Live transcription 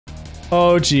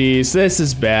Oh geez, this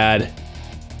is bad.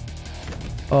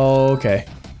 Oh, okay.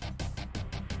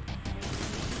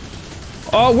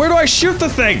 Oh, where do I shoot the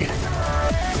thing?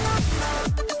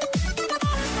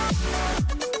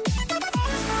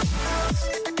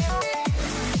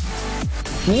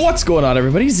 What's going on,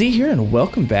 everybody? Z here, and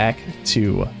welcome back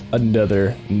to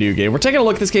another new game. We're taking a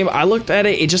look at this game. I looked at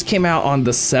it. It just came out on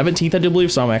the 17th, I do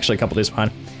believe, so I'm actually a couple days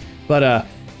behind. But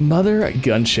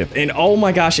MotherGunship, and oh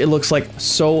my gosh, it looks like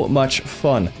so much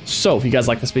fun. So if you guys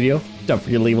like this video, don't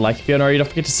forget to leave a like. If you haven't already, don't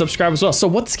forget to subscribe as well. So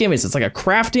what this game is, it's like a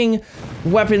crafting,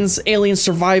 weapons, alien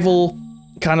survival,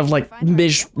 kind of like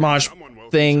mishmash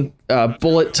thing,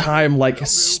 bullet time, like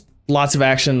lots of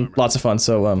action, lots of fun.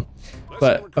 So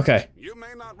but okay. You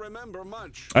may not remember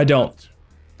much. I don't.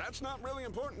 That's not really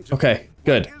important to Okay,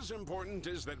 good. What is important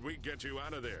is that we get you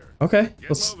out of there. Okay, Get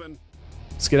let's moving.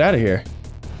 get out of here.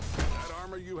 That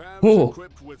armor you have Ooh. is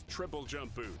equipped with triple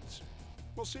jump boots.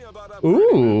 We'll see about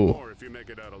upgrading Ooh. that more if you make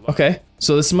it out alive. Okay,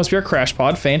 so this must be our crash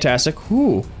pod. Fantastic.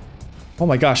 Ooh. Oh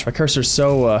my gosh, my cursor's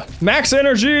so max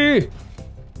energy.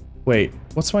 Wait,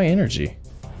 what's my energy?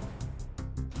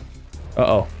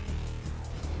 Uh-oh.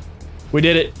 We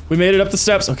did it. We made it up the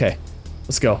steps. Okay,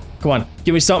 let's go. Come on,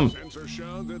 give me something. Sensors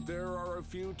show that there are a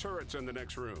few turrets in the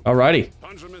next room. Alrighty.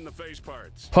 Punch them in the face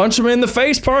parts. Punch them in the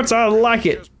face parts. I like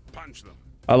it. Just punch them.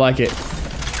 I like it.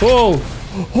 Whoa.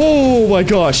 Oh my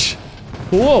gosh.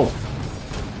 Whoa.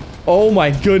 Oh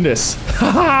my goodness.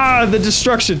 Haha, the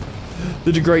destruction.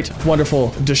 The great, wonderful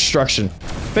destruction.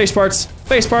 Face parts.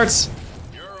 Face parts.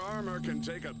 Your armor can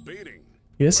take a beating.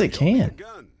 Yes, it You'll need a can.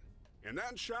 gun. In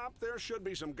that shop, there should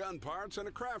be some gun parts and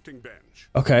a crafting bench.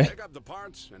 Okay. Pick up the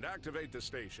parts and activate the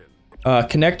station.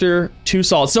 Connector, 2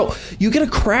 solid. So you get to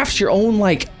craft your own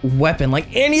like weapon, like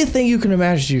anything you can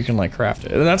imagine you can like craft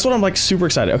it. And that's what I'm like super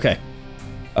excited. Okay.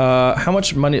 How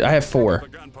much money? I have 4. The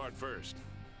gun part first.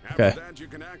 After Okay. that, you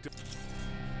can activate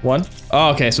 1.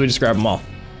 Oh, okay, so we just grab them all.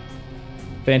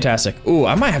 Fantastic. Ooh,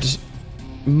 I might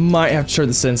have to turn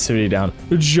the sensitivity down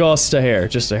just a hair,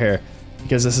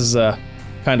 because this is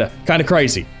kind of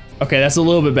crazy. Okay, that's a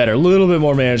little bit better, a little bit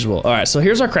more manageable. All right, so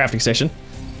here's our crafting station.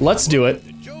 Let's do it.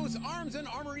 Joe's Arms and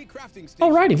Armory crafting station.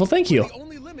 Alrighty, well, thank you. The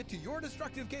only limit to your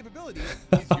destructive capabilities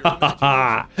is your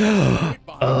imagination.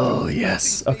 Oh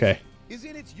yes. Okay. Is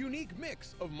in its unique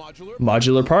mix of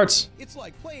Modular parts. It's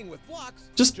like playing with blocks.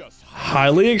 Just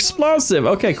highly explosive.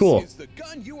 Okay, cool. This is the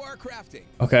gun you are crafting.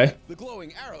 Okay. The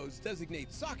glowing arrows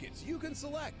designate sockets you can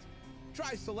select.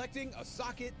 Try selecting a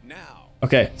socket now.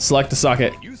 Okay, select the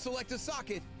socket. When you select a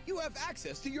socket, you have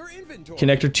access to your inventory.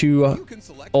 Connector to You can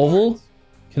select oval. parts.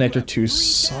 You Connector have to 3 tabs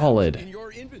solid. in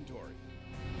your inventory.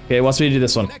 Okay, it wants me to do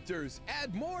this one. Connectors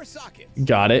add more sockets.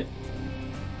 Got it.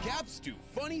 Caps do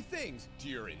funny things to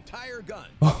your entire gun.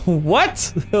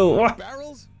 What? What?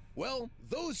 Barrels? Well,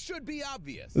 those should be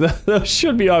obvious. That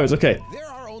should be obvious. Okay. There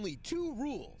are only 2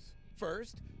 rules.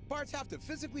 First, parts have to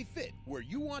physically fit where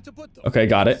you want to put them. Okay,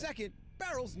 got it. Second,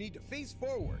 barrels need to face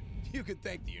forward. You could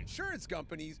thank the insurance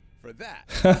companies for that.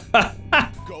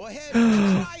 Go ahead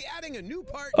and try adding a new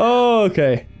part. Oh,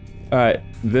 okay. All right,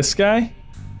 this guy.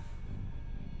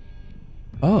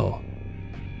 Oh.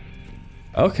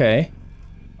 Okay.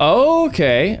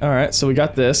 Okay. All right. So we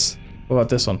got this. What about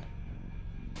this one?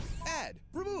 Add,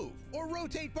 remove, or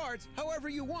rotate parts however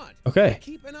you want. Okay.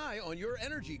 Keep an eye on your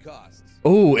energy costs.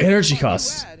 Oh, energy What you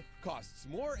costs. add costs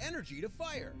more energy to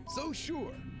fire. So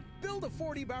sure, build a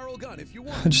 40-barrel gun if you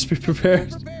want. Just be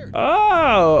prepared.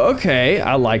 Oh, okay.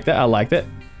 I like that. I like that.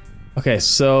 Okay,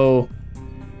 so.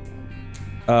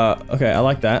 Okay, I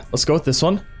like that. Let's go with this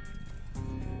one.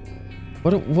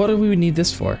 What do we need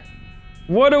this for?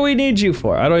 What do we need you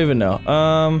for? I don't even know.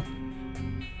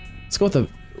 Let's go with the.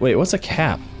 Wait, what's a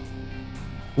cap?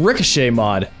 Ricochet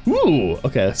mod. Ooh.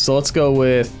 Okay, so let's go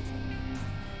with.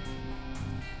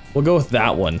 We'll go with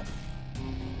that one.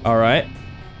 All right.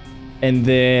 And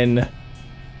then.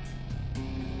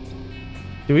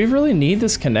 Do we really need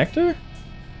this connector?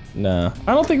 No,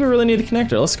 I don't think we really need the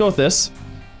connector. Let's go with this.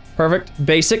 Perfect.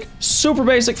 Basic. Super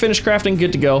basic. Finish crafting.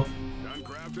 Good to go. Done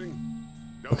crafting?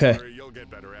 Don't Okay. worry, you'll get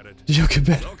better at it. You'll get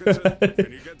Wilkinson, better.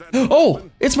 can you get that Oh,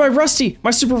 open? it's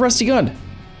my super rusty gun.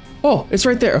 Oh, it's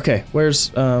right there. Okay, where's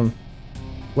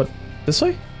what? This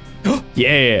way?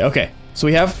 Yeah. Okay. So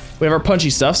we have our punchy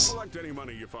stuffs. Collect any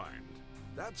money you find.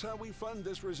 That's how we fund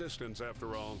this resistance,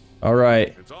 after all. All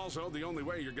right. It's also the only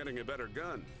way you're getting a better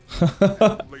gun.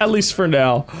 At least for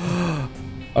now.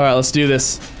 All right, let's do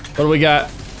this. What do we got?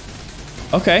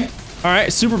 Okay. All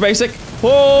right, super basic.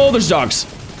 Oh, there's dogs.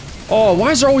 Oh,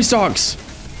 why is there always dogs?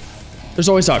 There's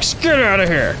always dogs. Get out of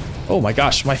here. Oh my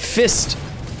gosh, my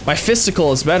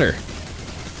fisticle is better.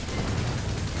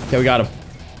 Okay, we got him.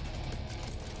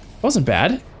 Wasn't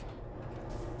bad.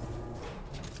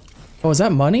 Oh, is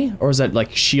that money? Or is that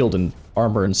like shield and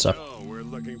armor and stuff? Oh, we're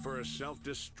looking for a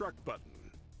self-destruct button.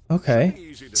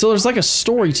 Okay. So there's like a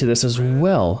story to this as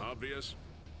well. Obvious.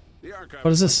 The archive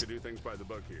What is this? to do things by the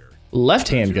book here. Left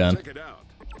hand gun. Check it out.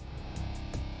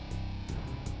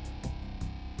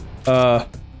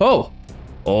 Oh.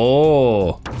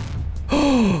 Oh.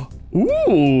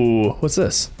 Ooh. What's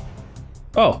this?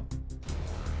 Oh.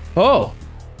 Oh.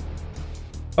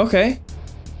 Okay.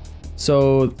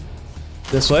 So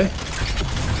this way.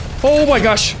 Oh my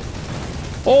gosh.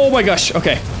 Oh my gosh.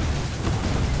 Okay.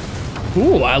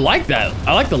 Ooh, I like that.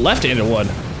 I like the left-handed one.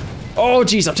 Oh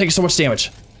geez, I'm taking so much damage.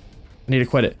 I need to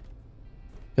quit it.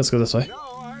 Let's go this way. No,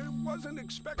 I wasn't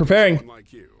expecting Preparing. someone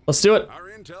like you. Let's do it. Our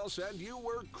intel said you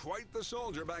were quite the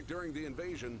soldier back during the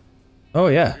invasion. Oh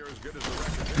yeah. You're as good as the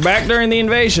record. Back during the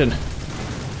invasion.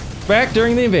 Back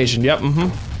during the invasion. Yep.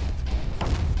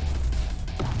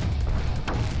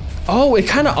 Oh, it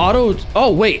kind of auto.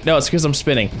 Oh wait, no, it's because I'm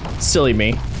spinning. Silly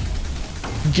me.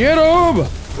 Get him!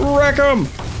 Wreck him!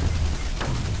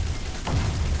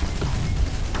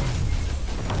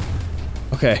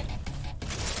 Okay.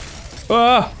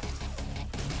 Ah!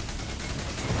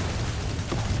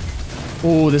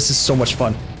 Oh, this is so much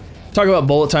fun. Talk about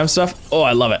bullet time stuff. Oh,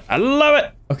 I love it. I love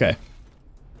it. Okay.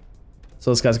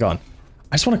 So this guy's gone.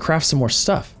 I just want to craft some more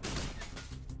stuff.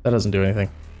 That doesn't do anything.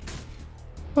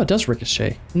 Oh, it does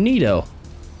ricochet. Neato.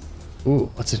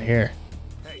 Ooh, what's in here?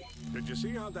 Hey, did you see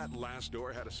how that last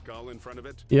door had a skull in front of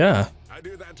it? Yeah. I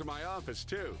do that to my office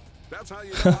too. That's how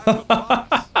you know I'm a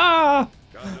boss.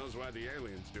 God knows why the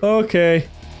aliens do it. Okay.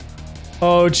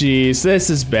 Oh, geez. This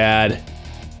is bad.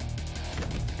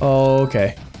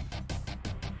 Okay.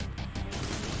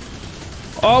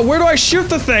 Oh, where do I shoot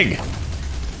the thing?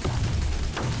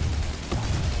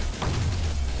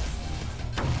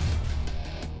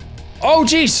 Oh,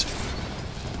 jeez.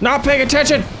 Not paying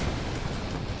attention.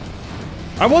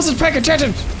 I wasn't paying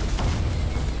attention.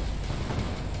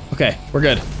 Okay, we're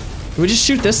good. Do we just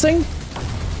shoot this thing?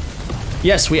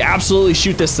 Yes, we absolutely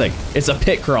shoot this thing. It's a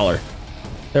pit crawler.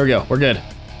 There we go, we're good.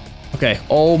 Okay,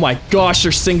 oh my gosh,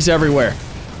 there's things everywhere.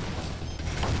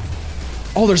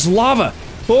 Oh, there's lava.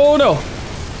 Oh no.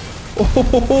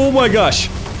 Oh my gosh.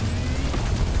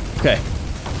 Okay,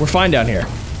 we're fine down here.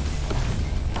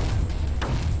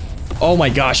 Oh my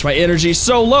gosh, my energy's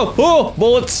so low. Oh,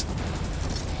 bullets.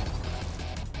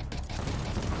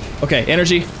 Okay,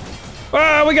 energy.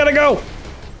 Ah, we gotta go.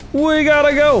 We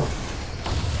gotta go.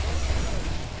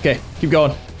 Okay, keep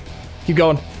going. Keep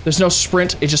going. There's no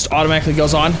sprint, it just automatically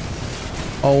goes on.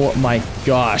 Oh my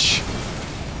gosh.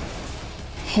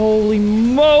 Holy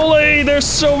moly, there's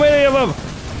so many of them.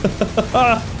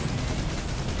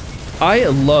 I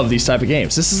love these type of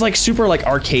games. This is like super like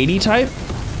arcadey type.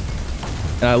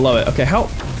 And I love it. Okay, how?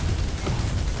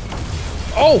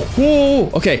 Oh, whoa,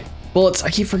 okay. Bullets, I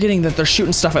keep forgetting that they're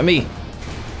shooting stuff at me.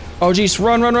 Oh geez,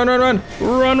 run, run, run, run, run.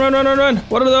 Run, run, run, run, run.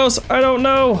 What are those? I don't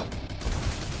know.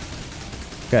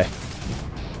 Okay.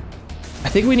 I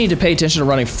think we need to pay attention to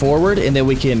running forward and then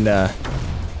we can,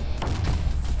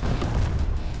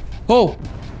 Oh.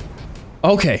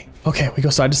 Okay, okay, we go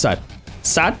side to side.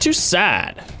 Side to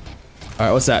side. All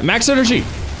right, what's that? Max energy.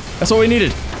 That's what we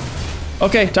needed.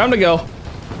 Okay, time to go.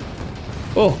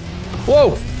 Oh,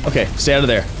 whoa. Okay, stay out of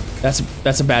there.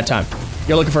 That's a bad time.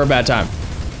 You're looking for a bad time.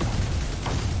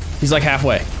 He's like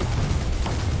halfway.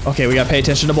 Okay, we gotta pay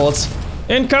attention to bullets.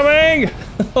 Incoming!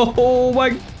 Oh my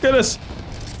goodness.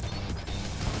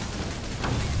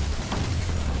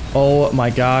 Oh my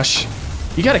gosh.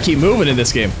 You gotta keep moving in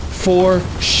this game. For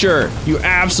sure. You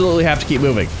absolutely have to keep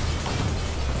moving.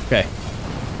 Okay.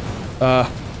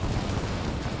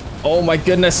 Oh my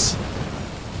goodness.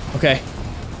 Okay.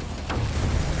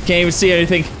 Can't even see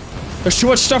anything. There's too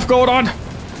much stuff going on.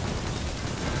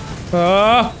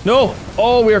 No.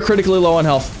 Oh, we are critically low on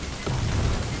health.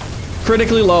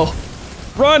 Critically low.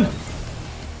 Run!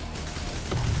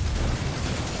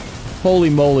 Holy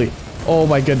moly. Oh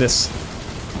my goodness.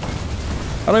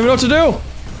 I don't even know what to do.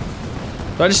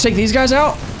 Do I just take these guys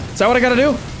out? Is that what I gotta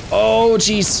do? Oh,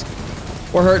 jeez.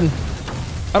 We're hurting.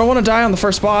 I don't want to die on the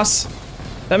first boss.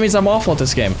 That means I'm awful at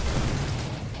this game.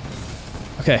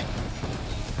 Okay.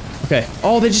 Okay.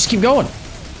 Oh, they just keep going.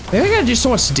 Maybe I gotta do so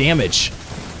much damage.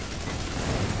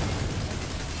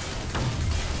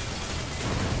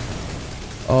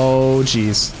 Oh,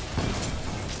 jeez.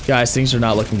 Guys, things are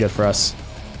not looking good for us.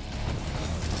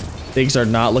 Things are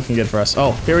not looking good for us.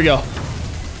 Oh, here we go.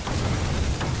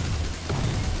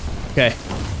 Okay.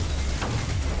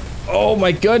 Oh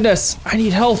my goodness. I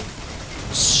need health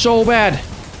so bad.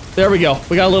 There we go.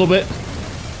 We got a little bit.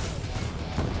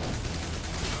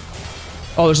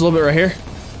 Oh, there's a little bit right here.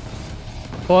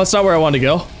 Well, that's not where I wanted to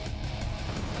go.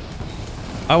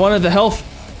 I wanted the health.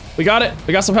 We got it.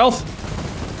 We got some health.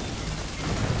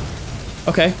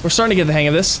 Okay, we're starting to get the hang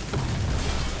of this.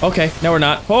 Okay, no we're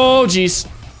not. Oh, jeez.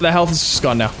 The health is just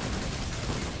gone now.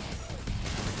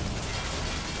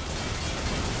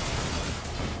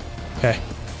 Okay,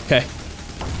 okay.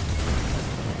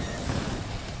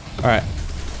 All right,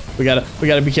 we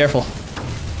gotta be careful.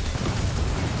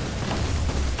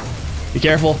 Be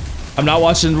careful. I'm not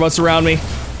watching what's around me.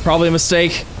 Probably a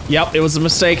mistake. Yep, it was a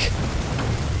mistake.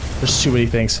 There's too many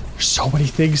things. There's so many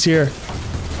things here.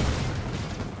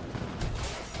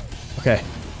 Okay.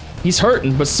 He's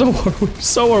hurting, but so are we.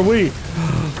 So are we.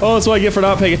 Oh, that's what I get for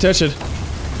not paying attention.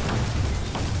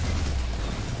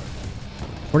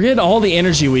 We're getting all the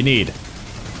energy we need.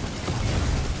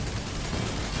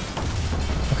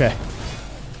 Okay.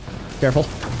 Careful.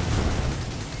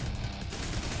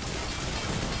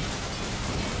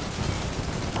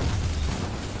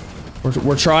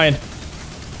 We're trying.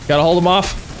 Gotta hold him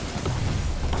off.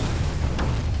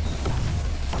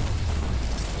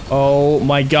 Oh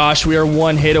my gosh, we are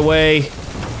one hit away.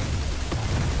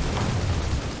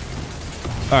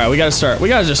 All right, we gotta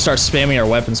just start spamming our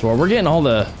weapons more. We're getting all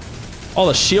the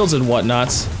shields and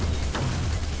whatnots.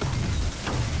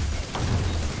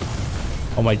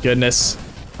 Oh my goodness.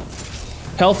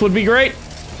 Health would be great.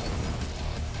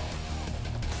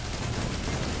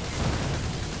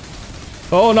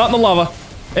 Oh, not in the lava.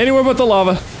 Anywhere but the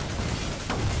lava.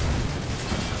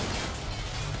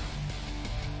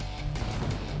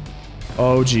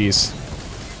 Oh, jeez.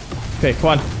 Okay,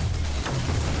 come on.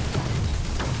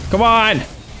 Come on!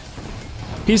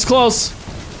 He's close.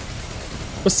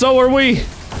 But so are we.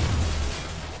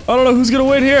 I don't know who's gonna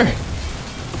win here.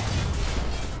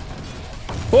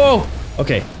 Whoa!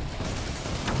 Okay.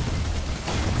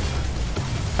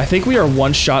 I think we are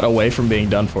one shot away from being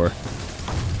done for.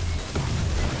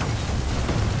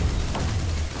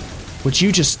 Would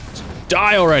you just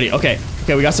die already? Okay.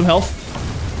 Okay, we got some health.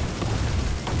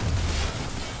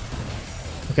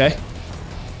 Okay.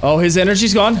 Oh, his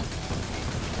energy's gone.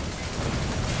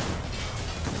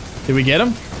 Did we get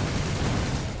him?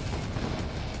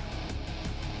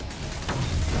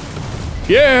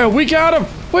 Yeah, we got him!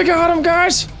 We got him,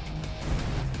 guys!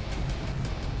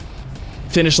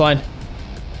 Finish line.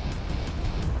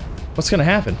 What's gonna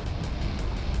happen?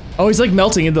 Oh, he's like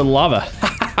melting into the lava.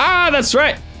 Ha! That's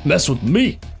right! Mess with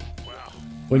me. Wow.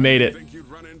 We made it. Think you'd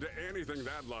run into anything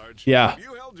that large. Yeah.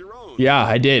 You held your own. Yeah,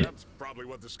 I did. That's probably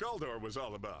what the skull door was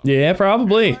all about. Yeah,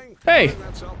 probably. Hey! Hit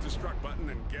that self-destruct button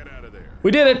and get out of there.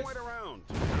 We did it! Don't wait around.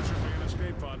 There should be an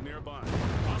escape pod nearby.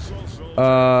 Hustle,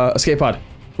 soldier. Escape pod.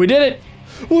 We did it!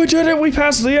 We did it! We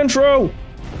passed the intro!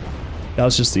 That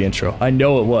was just the intro. I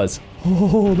know it was.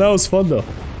 Oh, that was fun though.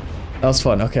 That was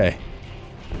fun, okay.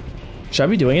 Should I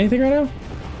be doing anything right now?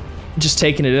 Just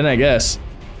taking it in, I guess.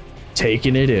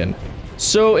 Taking it in.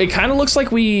 So it kind of looks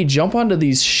like we jump onto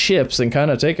these ships and kind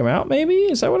of take them out, maybe?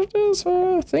 Is that what it is?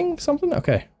 Thing? Something?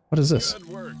 Okay. What is this? Good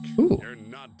work. Ooh. You're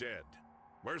not dead.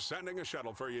 We're sending a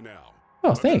shuttle for you now. Oh,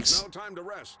 But thanks. there's no time to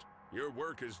rest. Your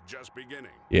work is just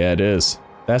beginning. Yeah, it is.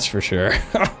 That's for sure.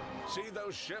 See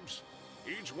those ships?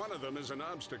 Each one of them is an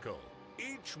obstacle.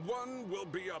 Each one will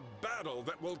be a battle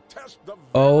that will test the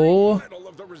Oh. very mettle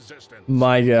of the resistance.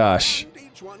 My gosh. And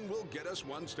each one will get us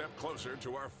one step closer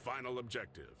to our final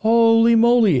objective. Holy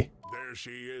moly. There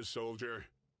she is, soldier.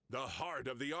 The heart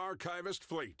of the Archivist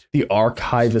fleet. The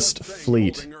Archivist The thing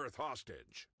fleet. holding Earth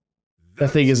hostage. That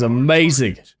thing is That's our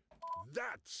amazing. target.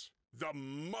 That's the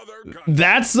Mother Gun.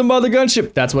 That's the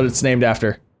MotherGunship. That's what it's named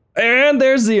after. And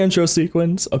there's the intro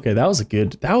sequence. Okay, that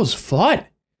was fun.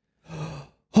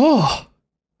 Oh,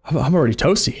 I'm already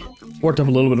toasty. Worked up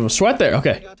a little bit of a sweat there.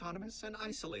 Okay. Autonomous and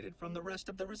isolated from the rest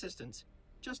of the resistance,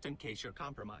 just in case you're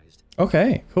compromised.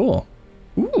 Okay, cool.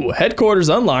 Ooh, headquarters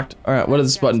unlocked. All right, what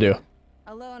does this button do?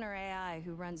 A loner AI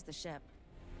who runs the ship.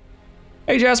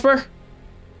 Hey, Jasper.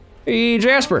 Hey,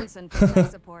 Jasper. Robinson from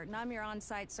tech support, and I'm your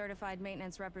on-site certified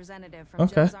maintenance representative from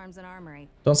Okay. Joe's Arms and Armory.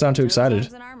 Don't sound too Joe's excited.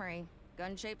 Arms and Armory,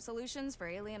 gun-shaped solutions for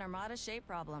alien armada shape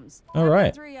problems. All I've got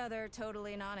right. 3 other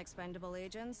totally non-expendable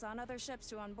agents on other ships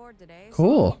to on board today. So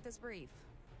Cool. I'll keep this brief.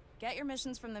 Get your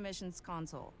missions from the missions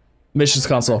console. Missions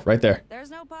console, right there.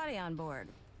 There's no potty on board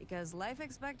because life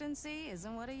expectancy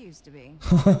isn't what it used to be.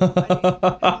 Head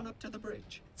on up to the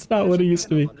bridge. It's not what it used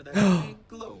to be. Under that big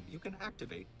globe you can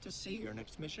activate to see your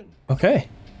next mission. Okay.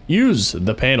 Use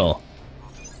the panel.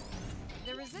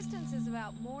 The resistance is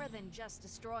about more than just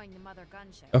destroying the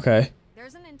MotherGunship. Okay.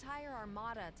 There's an entire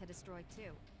armada to destroy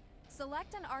too.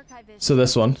 Select an archivist. So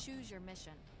this one. and choose your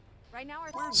mission. Right now, our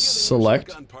We're giving you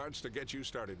Select. some gun parts to get you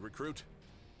started, recruit.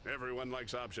 Everyone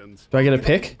likes options. Do I get a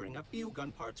pick? Bring a few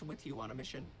gun parts with you on a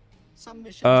mission. Some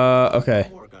missions Okay.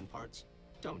 more gun parts.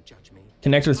 Don't judge me.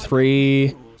 Connector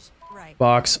 3, Right.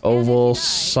 box, And if you oval, die,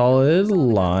 solid those are all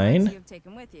the gun parts line. you've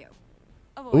taken with you.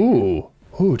 Avoid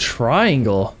Ooh,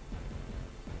 triangle.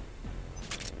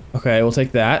 Okay, we'll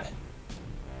take that.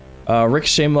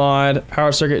 Ricochet mod,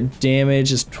 power circuit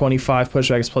damage is 25,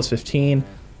 pushback is plus 15,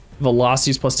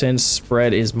 velocity is plus 10,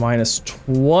 spread is minus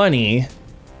 20.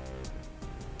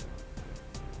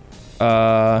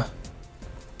 Power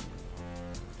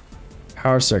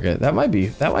circuit, that might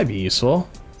be useful.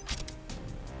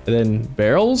 And then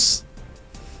barrels,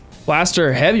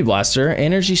 blaster, heavy blaster,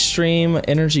 energy stream,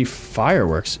 energy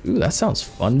fireworks. Ooh, that sounds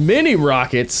fun. Mini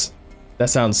rockets. That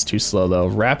sounds too slow though.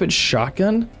 Rapid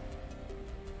shotgun,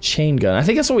 chain gun. I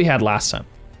think that's what we had last time.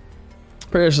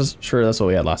 Pretty sure that's what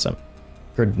we had last time.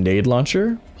 Grenade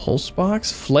launcher, pulse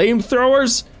box,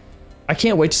 flamethrowers. I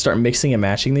can't wait to start mixing and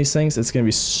matching these things. It's gonna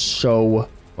be so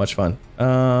much fun.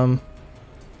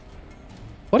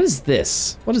 What is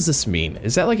this? What does this mean?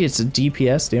 Is that like it's a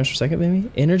DPS, damage per second maybe?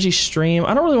 Energy stream.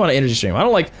 I don't really want an energy stream. I'm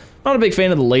not a big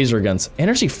fan of the laser guns.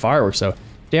 Energy fireworks though.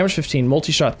 Damage 15,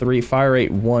 multi-shot 3, fire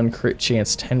rate 1, crit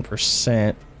chance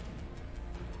 10%.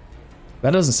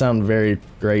 That doesn't sound very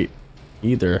great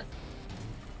either.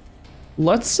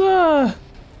 Let's let's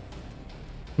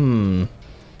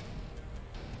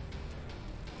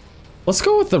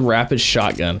go with the rapid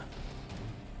shotgun.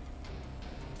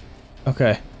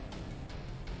 Okay.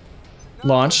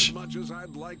 Launch.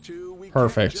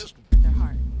 Perfect. their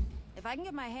heart. If I can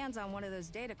get my hands on one of those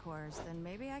data cores, then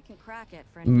maybe I can crack it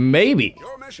for Maybe.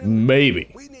 Your mission?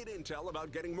 Maybe. We need intel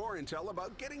about getting more intel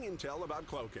about getting intel about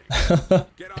cloaking.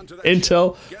 Get onto that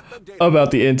Intel ship. Get the data.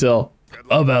 about the intel.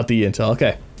 About the intel.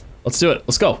 Okay. Let's do it.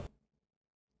 Let's go.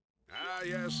 Ah,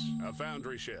 yes, a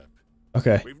foundry ship.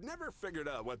 Okay. We've never figured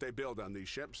out what they build on these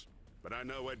ships, but I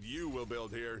know what you will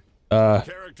build here.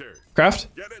 Character.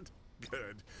 Craft. Get it?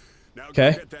 Good. Now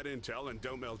Okay. go get that intel and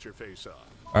don't melt your face off.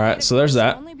 All right. So there's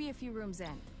that. Only be a few rooms in.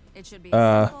 It should be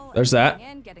there's there's that.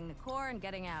 Getting in, getting the core, and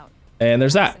getting out. And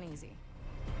there's that. Nice and easy.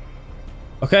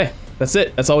 Okay. That's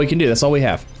it. That's all we can do. That's all we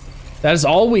have. That is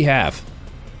all we have.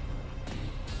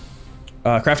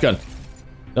 Craft gun.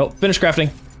 Nope. Finish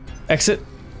crafting. Exit.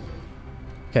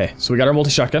 Okay. So we got our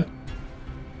multi-shotgun.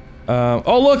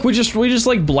 Oh look, we just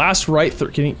like blast right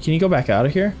through. Can you go back out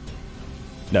of here?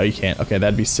 No, you can't. Okay,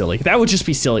 that'd be silly. That would just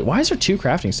be silly. Why is there 2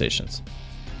 crafting stations?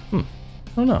 I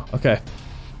don't know. Okay.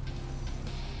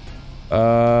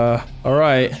 All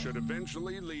right. Should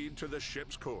eventually lead to the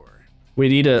ship's core. We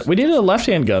need a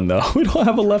left-hand gun though. We don't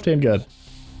have a left-hand gun.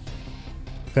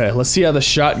 Okay, let's see how the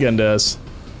shotgun does.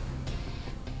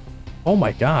 Oh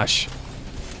my gosh.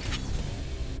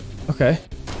 Okay.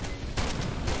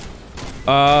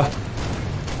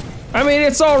 I mean,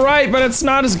 it's all right, but it's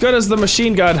not as good as the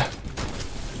machine gun.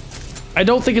 I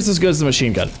don't think it's as good as the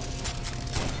machine gun.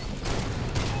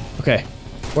 Okay,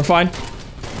 we're fine.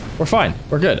 We're fine.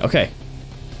 We're good. Okay.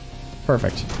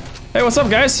 Perfect. Hey, what's up,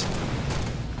 guys?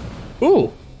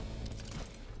 Ooh.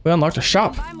 We unlocked a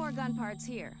shop. Buy more gun parts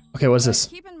here. Okay, what's But this?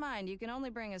 keep in mind, you can only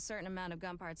bring a certain amount of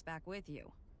gun parts back with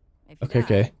you. If you Okay, die,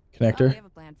 okay. well, we Connector. have a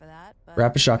plan for that, but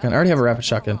Rapid shotgun. I already have a rapid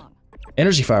shotgun.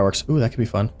 Energy fireworks. Ooh, that could be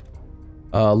fun.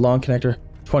 Long connector.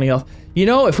 20 health. You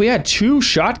know, if we had 2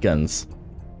 shotguns.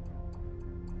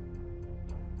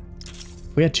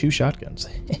 If we had 2 shotguns.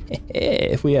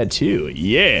 If we had 2.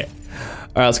 Yeah.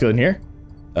 All right, let's go in here.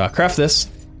 Craft this.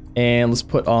 And let's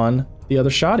put on the other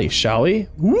shotty, shall we?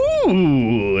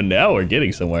 Woo! Now we're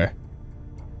getting somewhere.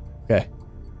 Okay.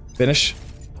 Finish.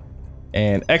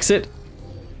 And exit.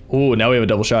 Ooh, now we have a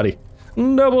double shotty.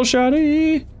 Double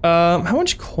shotty. How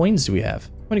much coins do we have?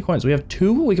 How many coins? We have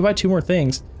 2. We can buy 2 more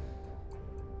things.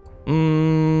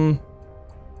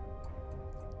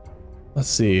 Let's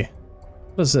see.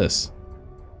 What is this?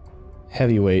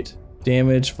 Heavyweight.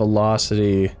 Damage,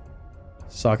 velocity.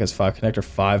 Sockets 5, connector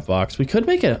 5 box. We could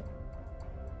make it.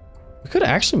 We could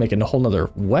actually make it a whole nother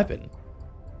weapon.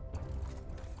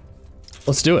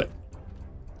 Let's do it.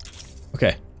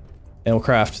 Okay. And we'll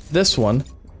craft this one.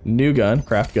 New gun,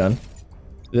 craft gun.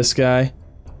 This guy.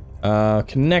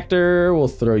 Connector, we'll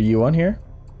throw you on here.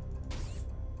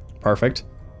 Perfect.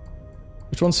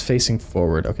 Which one's facing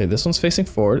forward? Okay, this one's facing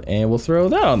forward, and we'll throw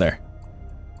that on there.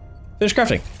 Finish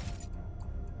crafting.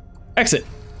 Exit.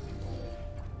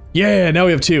 Yeah, now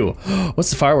we have 2. What's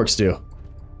the fireworks do?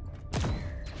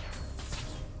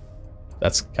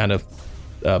 That's kind of,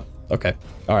 okay.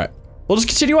 All right. We'll just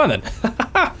continue on then.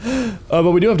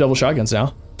 But we do have double shotguns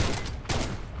now.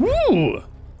 Woo!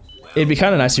 It'd be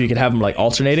kind of nice if you could have them like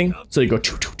alternating, so you go,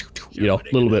 you know,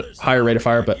 a little bit higher rate of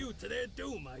fire, but.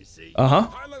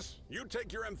 Pilot You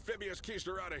take your amphibious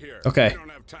keister out of here. Okay. We don't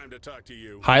have time to talk to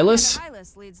you. Hylas?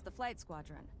 Hylas leads the flight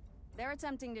squadron. They're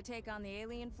attempting to take on the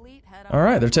alien fleet head on. All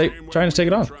right, they're trying to take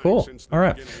it on. Cool. All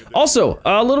right. Also,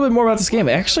 a little bit more about this game.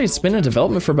 Actually, it's been in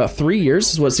development for about 3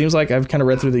 years, is what it seems like. I've kind of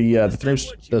read through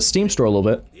the Steam store a little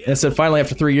bit, and it said finally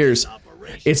after 3 years,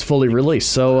 it's fully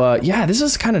released. So yeah, this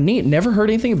is kind of neat. Never heard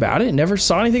anything about it. Never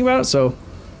saw anything about it. So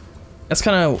that's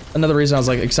kind of another reason I was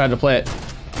like excited to play it.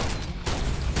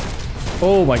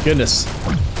 Oh my goodness.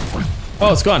 Oh,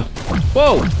 it's gone.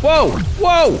 Whoa, whoa,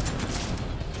 whoa.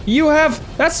 You have,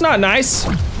 that's not nice.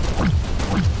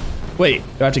 Wait,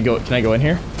 do I have to go, can I go in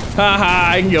here?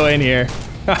 Haha, I can go in here.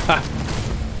 Ha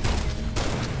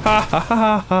ha ha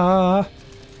ha ha.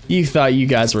 You thought you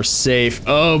guys were safe.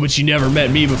 Oh, but you never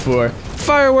met me before.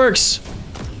 Fireworks.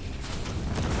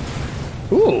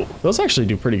 Ooh, those actually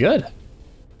do pretty good.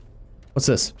 What's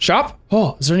this? Shop?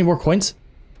 Oh, is there any more coins?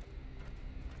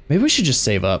 Maybe we should just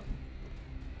save up.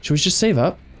 Should we just save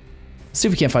up? Let's see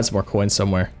if we can't find some more coins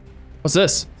somewhere. What's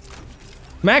this?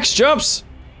 Max jumps!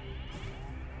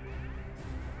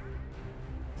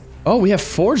 Oh, we have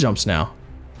 4 jumps now.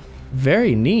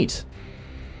 Very neat.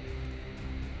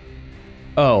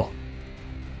 Oh.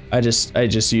 I just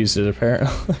used it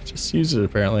apparently. I just used it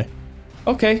apparently.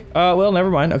 Okay, well, never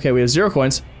mind. Okay, we have 0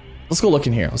 coins. Let's go look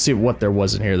in here. Let's see what there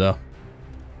was in here though.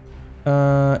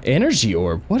 Energy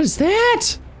orb. What is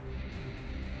that?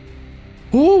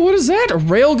 Oh, what is that? A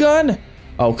railgun?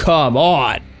 Oh, come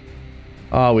on.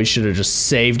 Oh, we should have just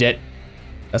saved it.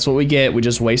 That's what we get. We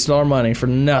just wasted all our money for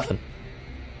nothing.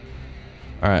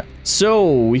 Alright,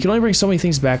 so we can only bring so many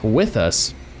things back with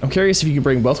us. I'm curious if you can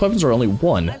bring both weapons or only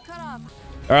one.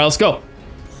 Alright, let's go.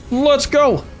 Let's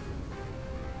go.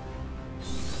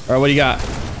 Alright, what do you got?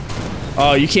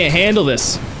 Oh, you can't handle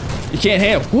this. You can't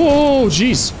handle. Whoa,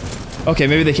 jeez. Okay,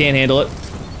 maybe they can't handle it.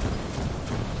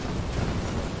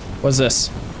 What's this?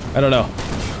 I don't know.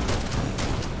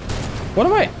 What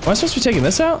am I supposed to be taking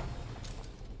this out?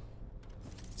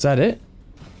 Is that it?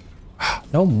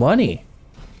 No money.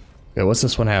 Okay, what's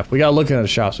this one have? We gotta look into the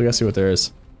shops. We gotta see what there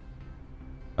is.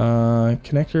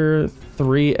 Connector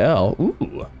 3L.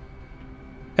 Ooh.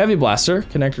 Heavy blaster,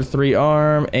 connector 3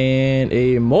 arm, and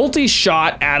a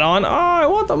multi-shot add-on. Oh, I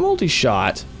want the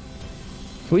multi-shot.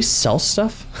 Can we sell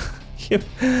stuff?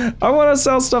 I want to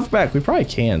sell stuff back. We probably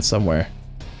can somewhere.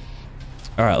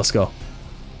 All right, let's go.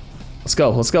 Let's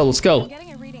go. Let's go. Let's go.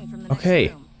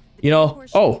 Okay. You know.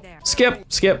 Oh, skip.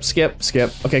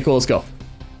 Okay, cool. Let's go.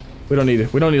 We don't need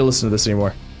it. We don't need to listen to this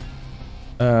anymore.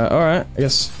 All right. I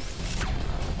guess.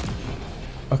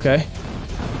 Okay.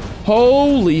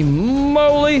 Holy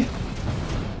moly!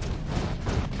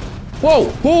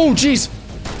 Whoa! Oh, jeez!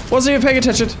 Wasn't even paying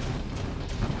attention.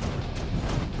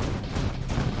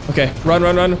 Okay, run!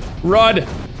 Run!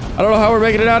 I don't know how we're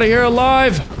making it out of here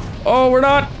alive. Oh, we're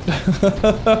not.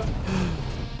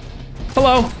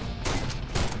 Hello.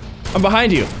 I'm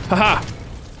behind you. Haha.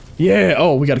 Yeah.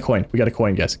 Oh, we got a coin. We got a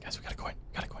coin, guys. Guys, we got a coin.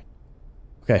 Got a coin.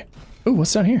 Okay. Ooh,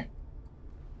 what's down here?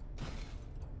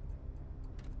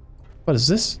 What is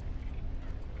this?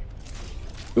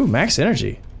 Ooh, max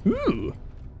energy. Ooh.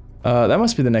 That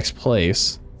must be the next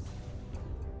place.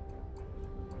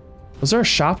 Was there a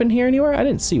shop in here anywhere? I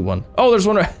didn't see one. Oh, there's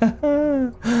one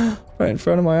right in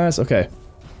front of my eyes. Okay.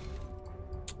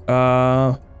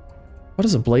 What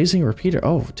is a blazing repeater?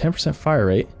 Oh, 10% fire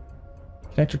rate.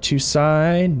 Connector 2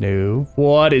 side. No.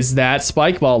 What is that?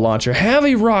 Spike ball launcher.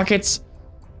 Heavy rockets.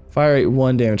 Fire rate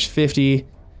 1, damage 50.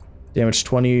 Damage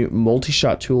 20,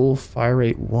 multi-shot tool, fire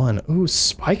rate 1. Ooh,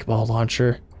 spike ball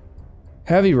launcher.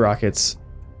 Heavy rockets.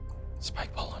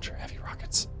 Spike ball launcher, heavy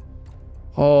rockets.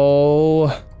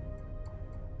 Oh.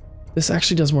 This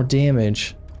actually does more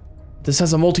damage. This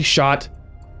has a multi-shot.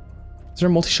 Is there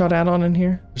a multi-shot add-on in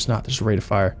here? There's not, there's a rate of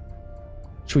fire.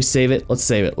 Should we save it? Let's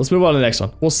save it. Let's move on to the next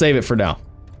one. We'll save it for now.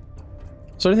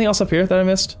 Is there anything else up here that I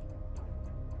missed?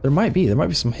 There might be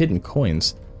some hidden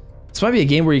coins. This might be a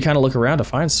game where you kind of look around to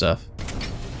find stuff.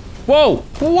 Whoa!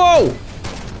 Whoa!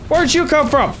 Where'd you come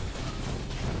from?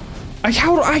 I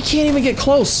can't even get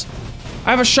close.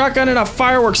 I have a shotgun and a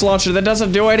fireworks launcher that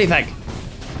doesn't do anything.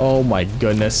 Oh my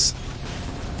goodness.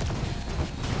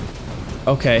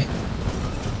 Okay.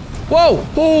 Whoa!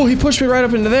 Oh, he pushed me right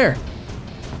up into there.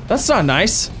 That's not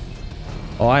nice.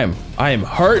 Oh, I am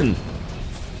hurting.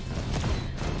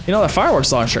 You know, that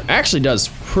fireworks launcher actually does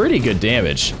pretty good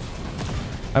damage.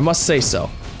 I must say so.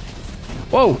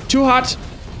 Whoa, too hot.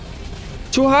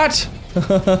 Too hot.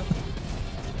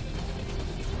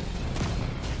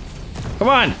 Come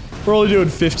on. We're only doing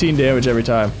 15 damage every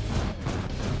time.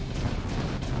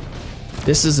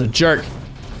 This is a jerk.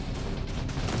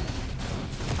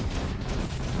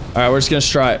 All right, we're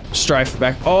just gonna strife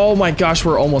back. Oh my gosh,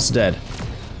 we're almost dead.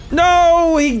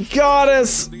 No, he got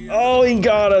us. Oh, he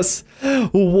got us.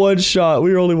 One shot.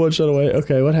 We were only one shot away.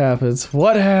 Okay, what happens?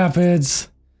 What happens?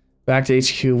 Back to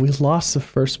HQ. We lost the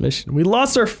first mission. We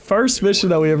lost our first mission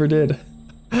that we ever did.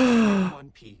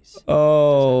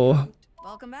 Oh.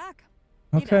 Welcome back.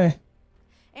 Okay.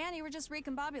 And you were just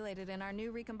recombobulated in our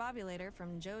new recombobulator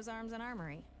from Joe's Arms and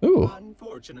Armory. Ooh.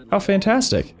 Unfortunately, How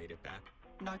fantastic. you made it back.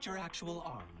 Not your actual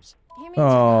arms. He means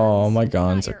Oh, your my not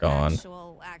guns are your gone.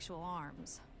 Actual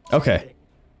arms. Okay.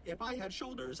 If I had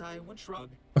shoulders, I would shrug.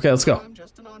 Okay, let's go. I'm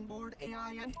just an onboard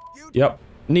AI and Yep.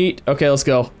 Neat. Okay, let's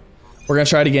go. We're gonna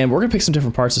try it again. We're gonna pick some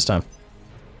different parts this time.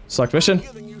 Select mission.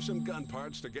 Giving you some gun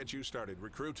parts to get you started,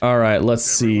 recruit. All right, let's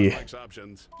see. Everyone likes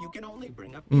options. you can only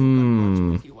bring up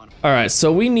if you want. All right,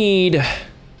 so we need.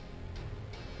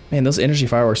 Man, those energy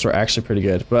fireworks were actually pretty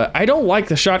good, but I don't like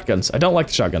the shotguns. I don't like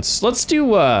the shotguns. Let's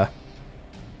do. I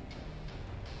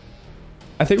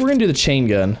think we're gonna do the chain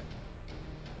gun.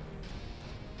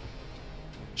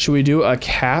 Should we do a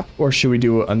cap or should we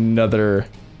do another?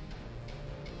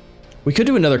 We could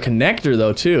do another connector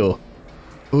though too.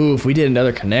 Ooh, if we did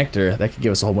another connector, that could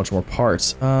give us a whole bunch more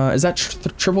parts. Is that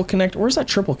triple connector? Where's that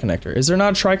triple connector? Is there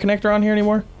not a tri connector on here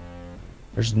anymore?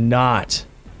 There's not.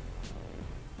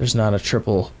 There's not a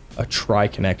tri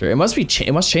connector. It must be.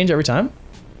 It must change every time.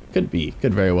 Could be.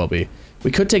 Could very well be.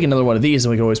 We could take another one of these, and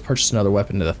we could always purchase another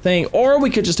weapon to the thing, or we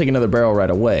could just take another barrel right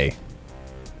away.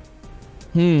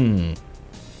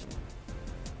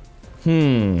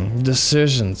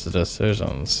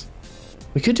 Decisions.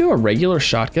 We could do a regular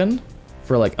shotgun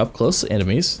for like up close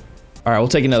enemies. All right, we'll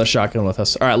take another shotgun with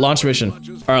us. All right, launch mission. All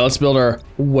right, let's build our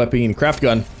weapon craft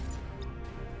gun.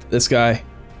 This guy.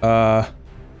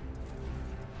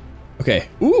 Okay.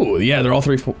 Ooh, yeah, they're all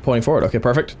three pointing forward. Okay,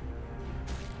 perfect.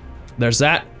 There's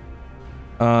that.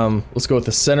 Let's go with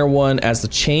the center one as the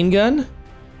chain gun.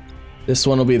 This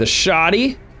one will be the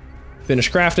shoddy.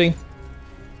 Finish crafting.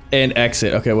 And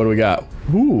exit. Okay, what do we got?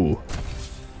 Ooh.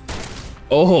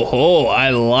 Oh,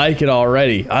 I like it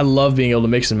already. I love being able to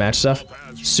mix and match stuff.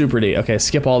 Super neat. Okay,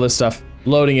 skip all this stuff.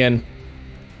 Loading in.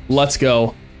 Let's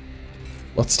go.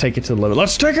 Let's take it to the limit.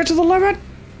 Let's take it to the limit.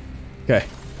 Okay.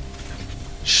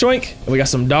 Shoink. And we got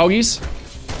some doggies.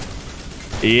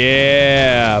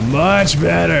 Yeah, much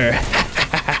better.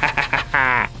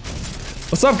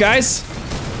 What's up, guys?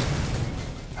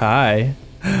 Hi.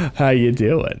 How you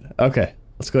doing? Okay,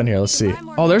 let's go in here. Let's see.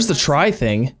 Oh, there's the try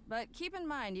thing. But keep in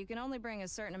mind, you can only bring a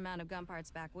certain amount of gun parts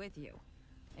back with you.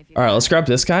 All right, let's grab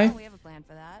this guy. We have a plan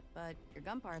for that, but your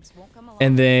gun parts won't come along.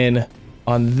 And then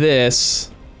on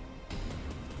this,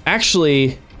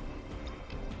 actually,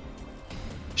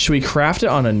 should we craft it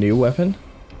on a new weapon?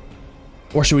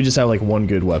 Or should we just have like one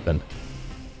good weapon?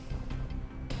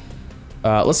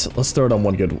 Let's throw it on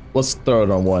one good. Let's throw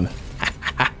it on one.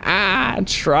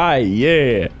 Try,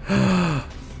 yeah.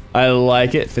 I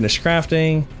like it. Finish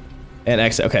crafting and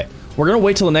exit. Okay, we're gonna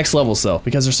wait till the next levels though,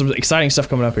 because there's some exciting stuff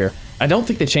coming up here. I don't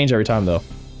think they change every time though.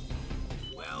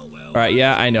 All right,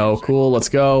 yeah, I know. Cool, let's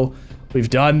go. We've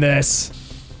done this.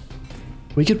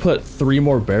 We could put 3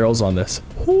 more barrels on this.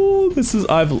 Oh, this is.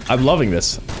 I'm loving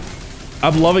this.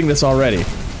 I'm loving this already.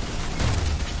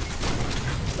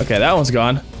 Okay, that one's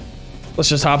gone. Let's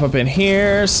just hop up in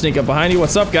here, sneak up behind you.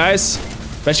 What's up, guys?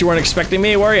 Bet you weren't expecting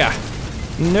me, were ya?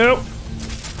 Nope.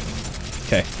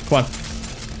 Okay, come on.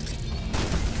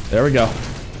 There we go.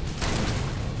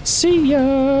 See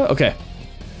ya. Okay,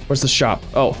 where's the shop?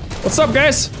 Oh, what's up,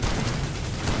 guys?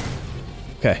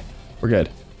 Okay, we're good.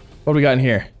 What do we got in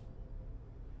here?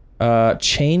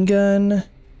 Chain gun,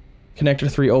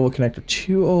 connector 3 oval, connector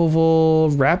 2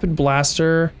 oval, rapid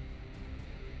blaster.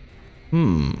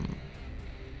 We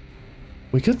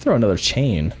could throw another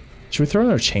chain. Should we throw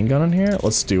another chain gun on here?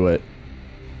 Let's do it.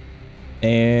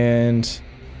 And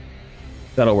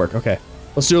that'll work. Okay,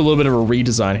 let's do a little bit of a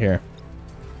redesign here.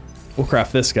 We'll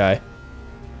craft this guy.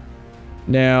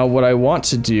 Now, what I want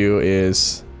to do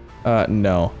is,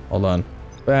 no, hold on.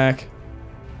 Back.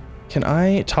 Can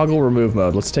I toggle remove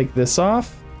mode? Let's take this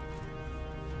off.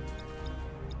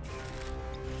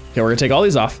 Okay, we're gonna take all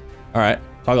these off. All right,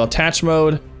 toggle attach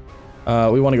mode.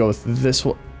 We want to go with this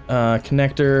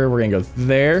connector. We're gonna go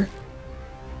there.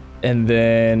 And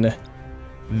then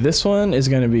this one is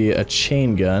gonna be a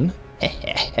chain gun.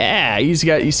 You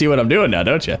see what I'm doing now,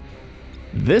 don't you?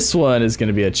 This one is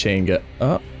gonna be a chain gun.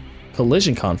 Oh,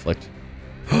 collision conflict.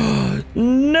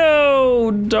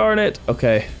 No, darn it.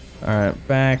 Okay, all right,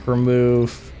 back,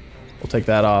 remove. We'll take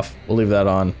that off. We'll leave that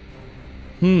on.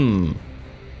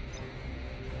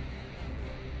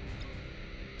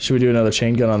 Should we do another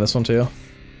chain gun on this one too?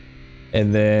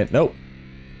 And then, nope.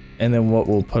 And then what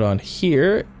we'll put on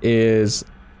here is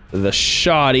the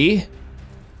shoddy.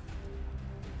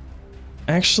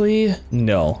 Actually,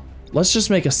 no. Let's just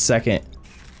make a second.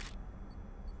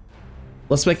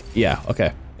 Let's make, yeah, okay.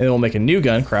 And then we'll make a new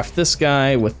gun, craft this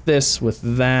guy with this, with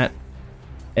that.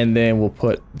 And then we'll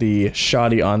put the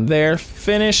shoddy on there,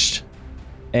 finished.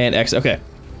 And X, okay.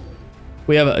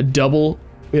 We have double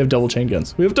chain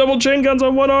guns. We have double chain guns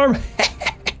on one arm.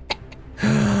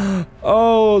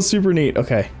 Oh, super neat,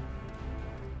 okay.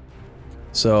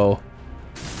 So,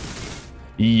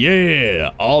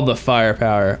 yeah, all the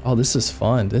firepower. Oh, this is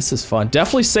fun. This is fun.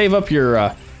 Definitely save up your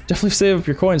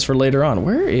coins for later on.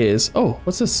 Where is? Oh,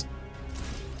 what's this?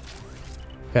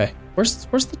 Okay, where's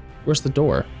the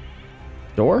door?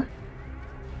 Door?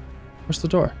 Where's the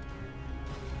door?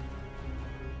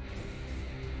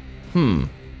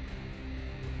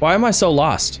 Why am I so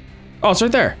lost? Oh, it's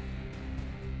right there.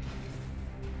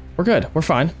 We're good. We're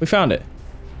fine. We found it.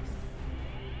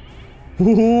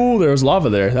 Ooh, there's lava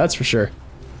there. That's for sure.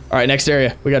 All right, next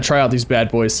area. We gotta try out these bad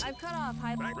boys. I've cut off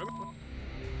high. All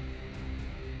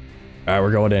right,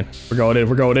 we're going in. We're going in.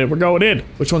 We're going in. We're going in.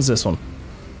 Which one's this one?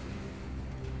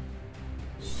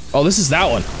 Oh, this is that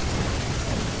one.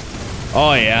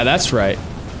 Oh yeah, that's right.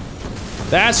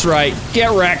 That's right.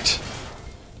 Get wrecked.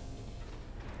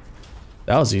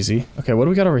 That was easy. Okay, what do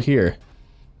we got over here?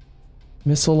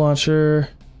 Missile launcher.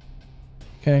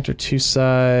 Connector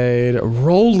 2-side.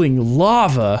 Rolling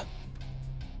lava.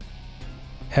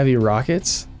 Heavy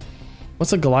rockets.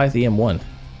 What's a Goliath EM1?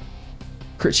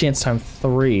 Crit chance time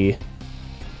 3.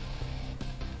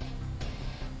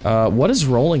 What is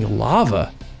rolling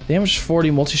lava? Damage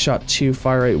 40, multi-shot 2,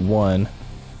 fire rate 1.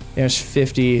 Damage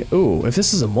 50. Ooh, if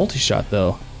this is a multi-shot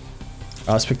though.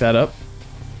 Let's pick that up.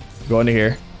 Go into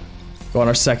here. Go on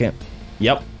our second.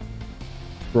 Yep.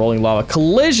 Rolling lava.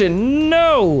 Collision!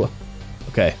 No!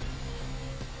 Okay.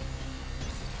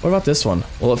 What about this one?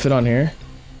 Will it fit on here?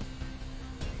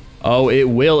 Oh, it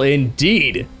will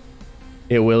indeed.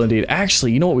 It will indeed.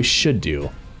 Actually, you know what we should do?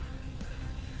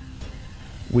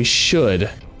 We should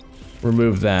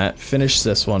remove that, finish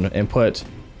this one, and put...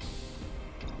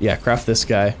 Yeah, craft this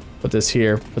guy. Put this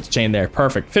here. Put the chain there.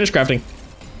 Perfect. Finish crafting.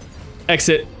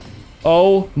 Exit.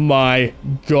 Oh my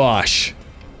gosh.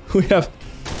 We have...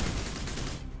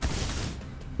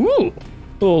 Woo!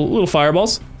 Little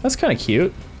fireballs. That's kind of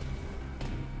cute.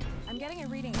 I'm getting a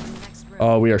reading from the next room.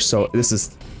 Oh, we are so... This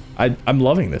is... I'm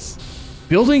loving this.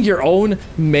 Building your own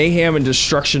mayhem and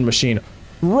destruction machine.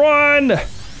 Run!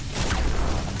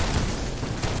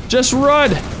 Just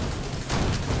run!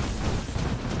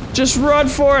 Just run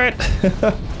for it!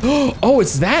 Oh,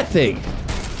 it's that thing!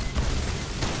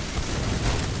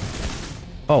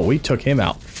 Oh, we took him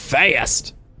out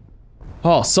fast!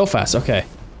 Oh, so fast, okay.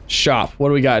 Shop, what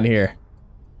do we got in here?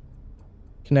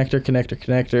 Connector, connector,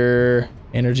 connector.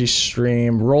 Energy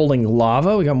stream, rolling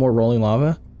lava. We got more rolling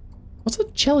lava. What's a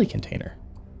jelly container?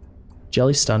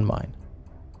 Jelly stun mine.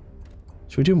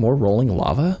 Should we do more rolling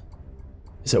lava?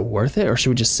 Is it worth it, or should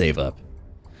we just save up?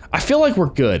 I feel like we're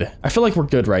good. I feel like we're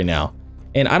good right now.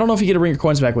 And I don't know if you get to bring your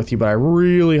coins back with you, but I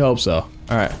really hope so. All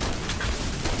right.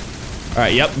 All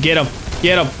right, yep, get him.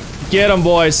 Get him. Get him,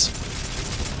 boys.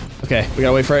 Okay, we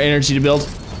gotta wait for our energy to build.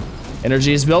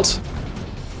 Energy is built.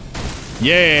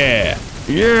 Yeah.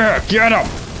 Yeah, get him.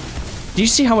 Do you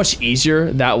see how much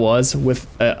easier that was with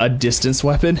a distance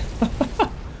weapon?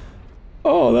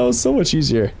 Oh, that was so much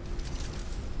easier.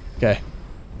 Okay.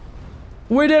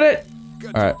 We did it!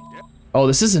 Alright. Oh,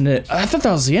 this isn't it. I thought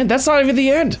that was the end. That's not even the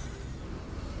end.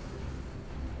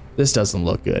 This doesn't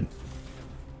look good.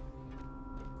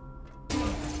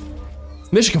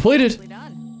 Mission completed. We're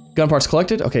done. Gun parts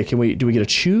collected. Okay, do we get to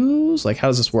choose? Like, how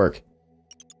does this work?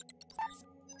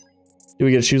 Do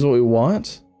we get to choose what we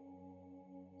want?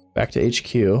 Back to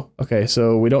HQ. Okay,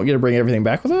 so we don't get to bring everything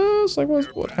back with us? Like,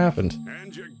 what happened?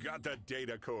 And you got the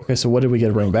data core. Okay, so what did we get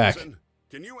to bring back? Listen,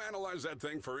 can you analyze that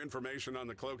thing for information on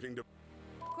the cloaking? Of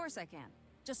course I can.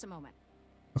 Just a moment.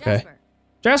 Okay. Jasper,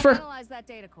 Jasper! analyze that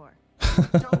data core.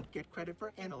 Don't get credit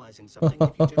for analyzing something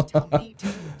if you just tell me to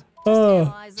do it. Oh,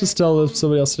 analyze just it. tell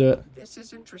somebody else to do it. This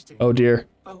is interesting. Oh dear.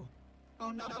 Oh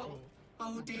no.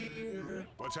 Oh dear.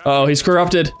 What's Oh, happening? he's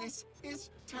corrupted. This is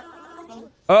terrible.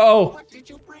 Uh-oh. What did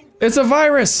you bring? It's a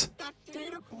virus. That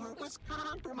data core was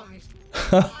compromised.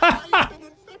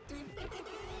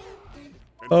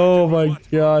 Oh my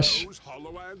gosh. Those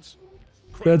hollow ads?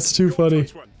 That's too Don't funny.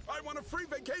 touch one. I want a free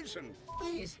vacation.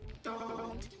 Please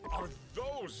don't. Are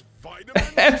those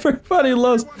vitamins? Everybody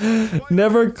loves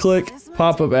never click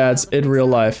pop-up ads in real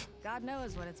life. God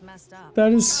knows when it's messed up.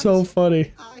 That is so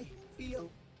funny. I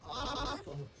feel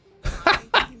awful.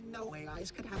 No way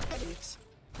eyes could have headaches.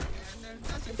 And there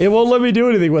doesn't It won't let me do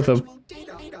anything with them.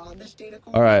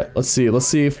 All right, let's see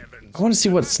if I want to see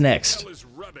what's next.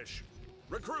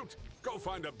 Recruit, go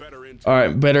find a better intel. All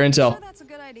right, better intel. Sure, that's a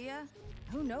good idea.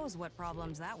 Who knows what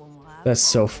problems that one will have. That's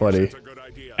so funny. That's a good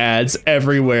idea. Ads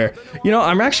everywhere. You know,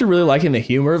 I'm actually really liking the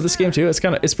humor of this game too. It's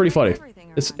pretty funny.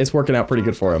 It's working out pretty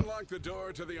good for him. Unlock the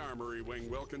door to the armory wing,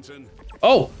 Wilkinson.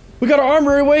 Oh, we got our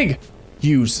armory wing.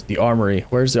 Use the armory.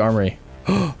 Where's the armory?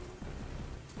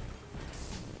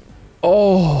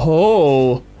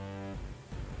 Oh.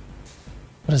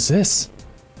 What is this?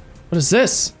 What is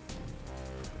this?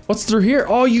 What's through here?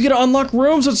 Oh, you get to unlock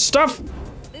rooms and stuff.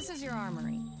 This is your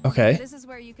armory. Okay. This is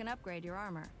where you can upgrade your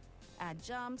armor. Add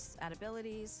jumps, add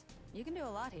abilities. You can do a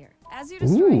lot here. As you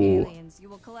destroy Ooh. aliens, you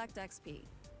will collect XP.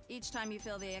 Each time you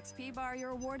fill the XP bar, you're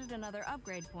awarded another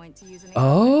upgrade point to use in the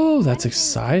Oh, armor. that's Anything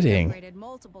exciting. can be upgraded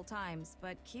multiple times,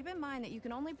 but keep in mind that you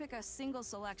can only pick a single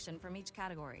selection from each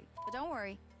category. But don't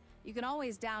worry, you can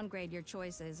always downgrade your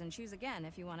choices and choose again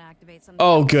if you want to activate something.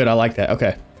 Oh, else. good. I like that.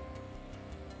 Okay.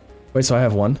 Wait, so I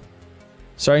have one.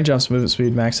 Starting jumps, movement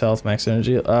speed, max health, max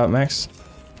energy, max.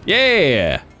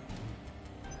 Yeah.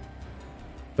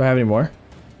 Do I have any more?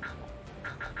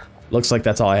 Looks like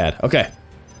that's all I had. Okay.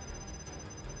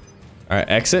 All right,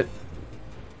 exit.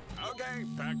 Okay,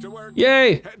 back to work.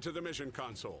 Yay. Head to the mission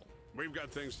console. We've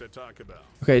got things to talk about.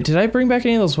 Okay, did I bring back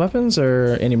any of those weapons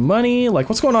or any money? Like,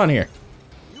 what's going on here?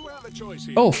 You have a choice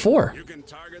here. Oh, 4. You can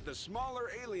target the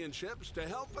smaller alien ships to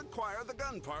help acquire the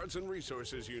gun parts and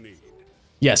resources you need.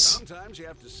 Yes. Sometimes you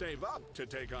have to save up to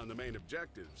take on the main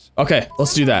objectives. Okay,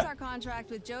 let's do Sometimes that. Our contract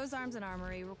with Joe's Arms and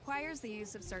Armory requires the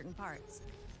use of certain parts.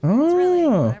 It's really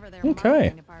Oh, whatever their okay.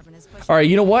 marketing department is pushing. All right,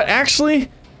 you know what?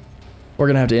 Actually, we're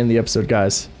gonna have to end the episode,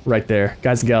 guys. Right there,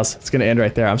 guys and gals. It's gonna end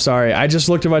right there. I'm sorry. I just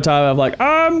looked at my time. I'm like,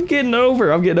 I'm getting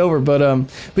over.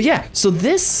 But yeah. So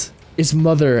this is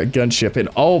MotherGunship, and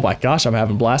oh my gosh, I'm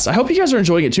having a blast. I hope you guys are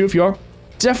enjoying it too. If you are,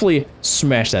 definitely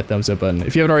smash that thumbs up button.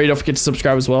 If you haven't already, don't forget to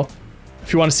subscribe as well.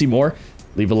 If you want to see more,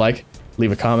 leave a like,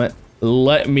 leave a comment.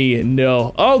 Let me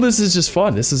know. Oh, this is just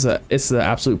fun. It's the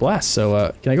absolute blast.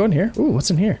 So can I go in here? Ooh, what's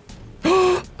in here?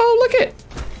 Oh, look it.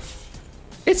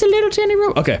 It's a little tiny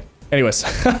room. Okay. Anyways,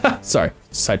 sorry,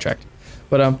 sidetracked.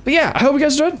 But yeah, I hope you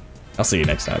guys enjoyed. I'll see you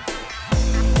next time.